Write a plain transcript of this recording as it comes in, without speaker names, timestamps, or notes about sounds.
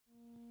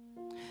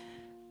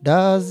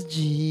Does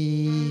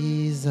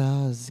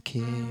Jesus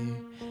care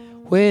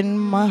when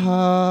my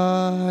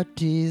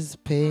heart is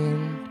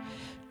pained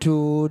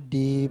too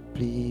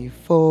deeply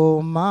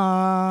for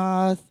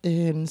mirth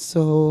and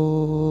song?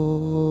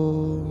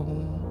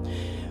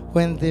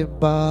 When the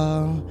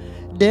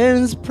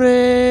burdens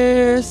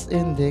press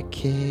and the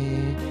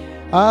care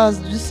as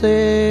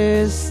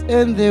distress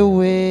and the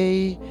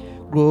way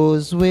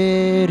grows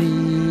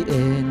weary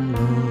and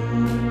long.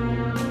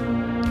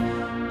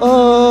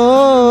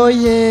 Oh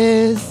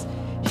yes,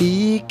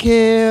 He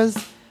cares.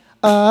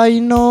 I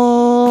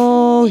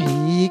know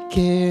He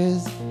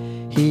cares.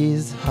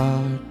 His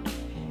heart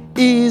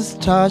is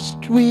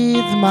touched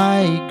with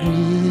my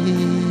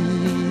grief.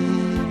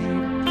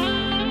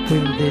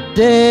 When the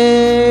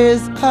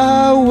days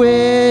are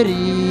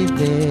weary,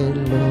 the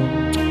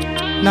long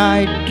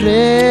night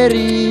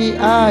dreary,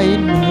 I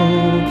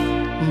know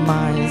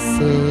my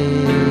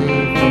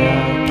Savior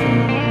cares.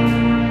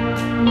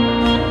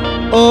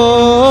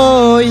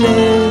 Oh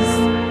yes,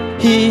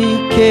 He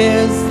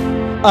cares.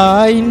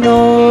 I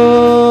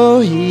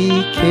know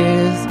He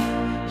cares.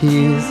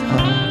 His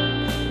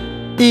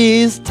heart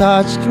is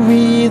touched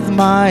with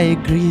my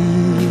grief.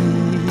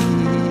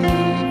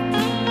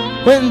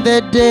 When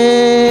the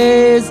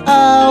days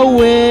are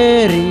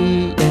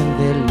weary and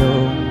the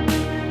long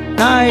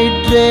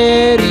night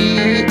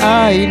dreary,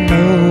 I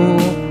know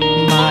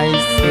my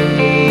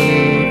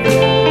Savior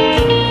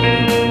cares.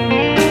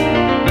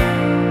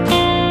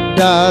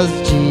 Does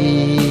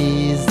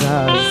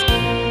Jesus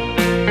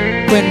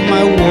care when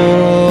my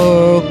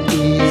work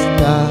is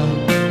done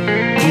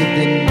with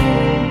the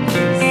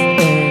noise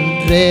and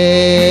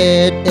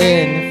dread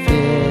and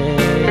fear?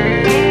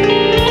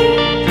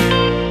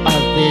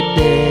 As the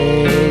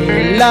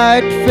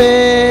daylight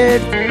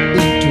fades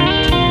into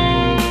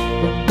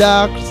deep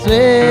dark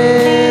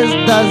stress,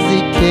 does He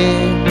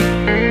care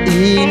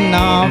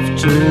enough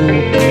to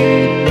be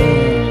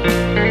near?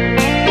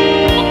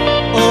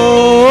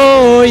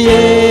 Oh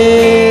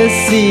yes,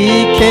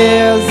 He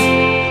cares.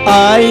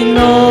 I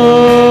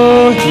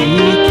know He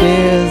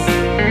cares.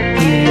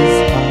 His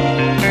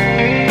heart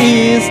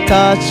is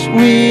touched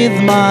with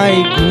my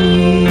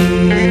grief.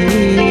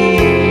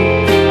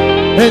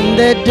 When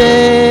the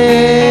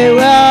day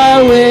we're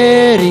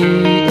weary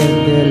and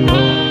the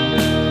long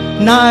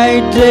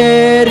night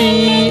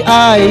dreary,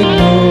 I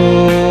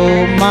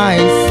know my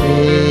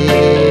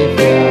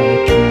Savior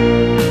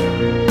cares.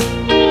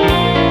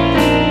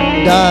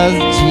 Does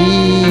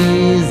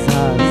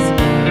Jesus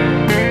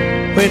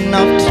care when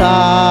I've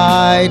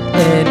tried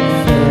and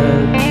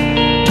failed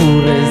to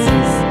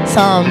resist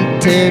some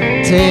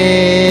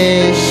temptation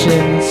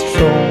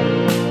strong?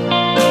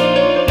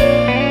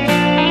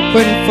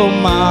 When for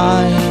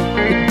my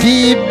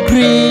deep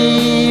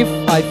grief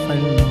I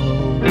find no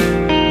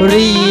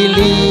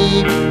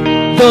relief,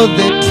 though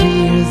the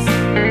tears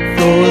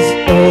flows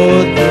all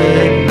the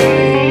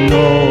night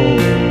long.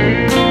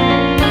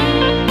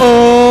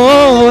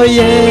 Oh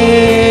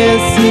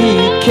yes, He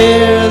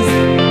cares.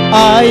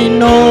 I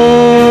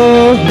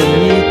know He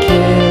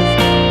cares.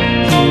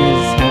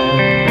 His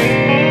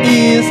heart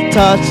is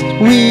touched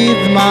with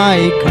my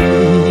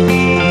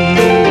grief.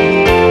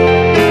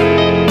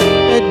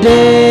 The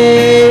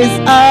days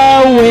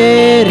are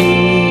weary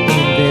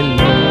and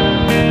the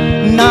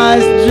long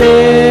nights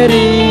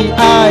dreary, I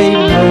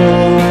know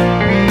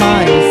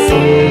my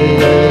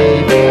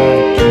Savior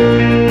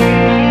cares.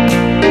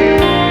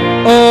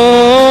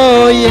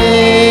 Oh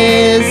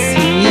yes,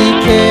 He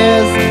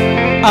cares.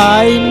 I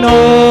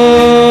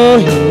know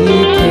He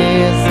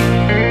cares.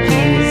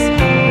 His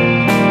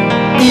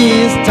heart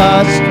is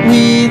touched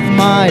with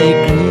my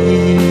grief.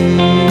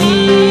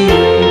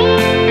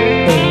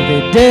 And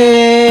the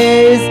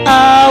days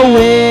are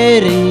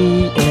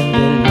weary and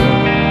the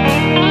long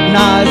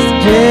nights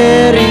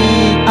dreary,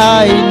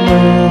 I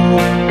know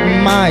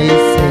my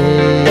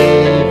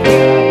Savior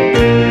cares.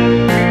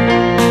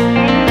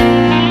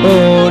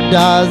 Oh,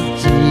 does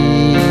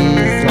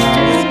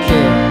Jesus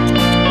care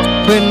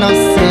when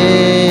I've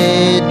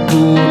said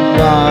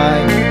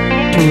goodbye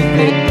to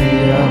the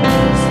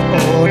dearest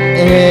on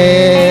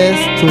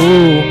earth to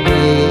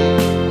me,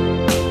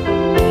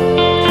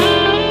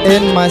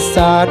 and my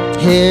sad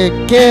head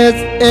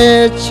gets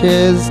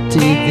itches to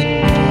the knee?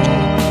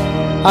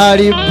 Are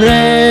He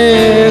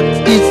breaks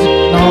its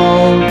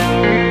known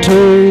to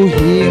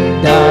Him,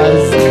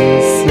 does He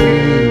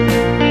see?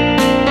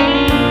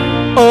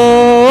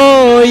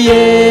 Oh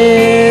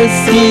yes,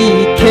 He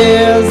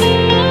cares.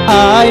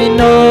 I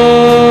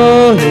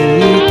know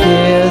He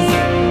cares.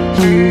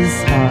 His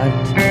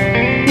heart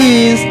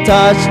is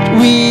touched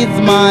with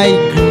my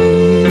grief.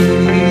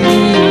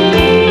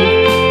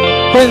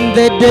 When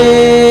the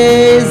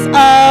days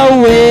are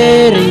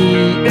weary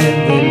and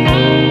the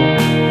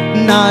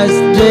long nights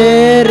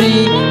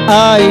dreary,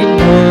 I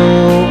know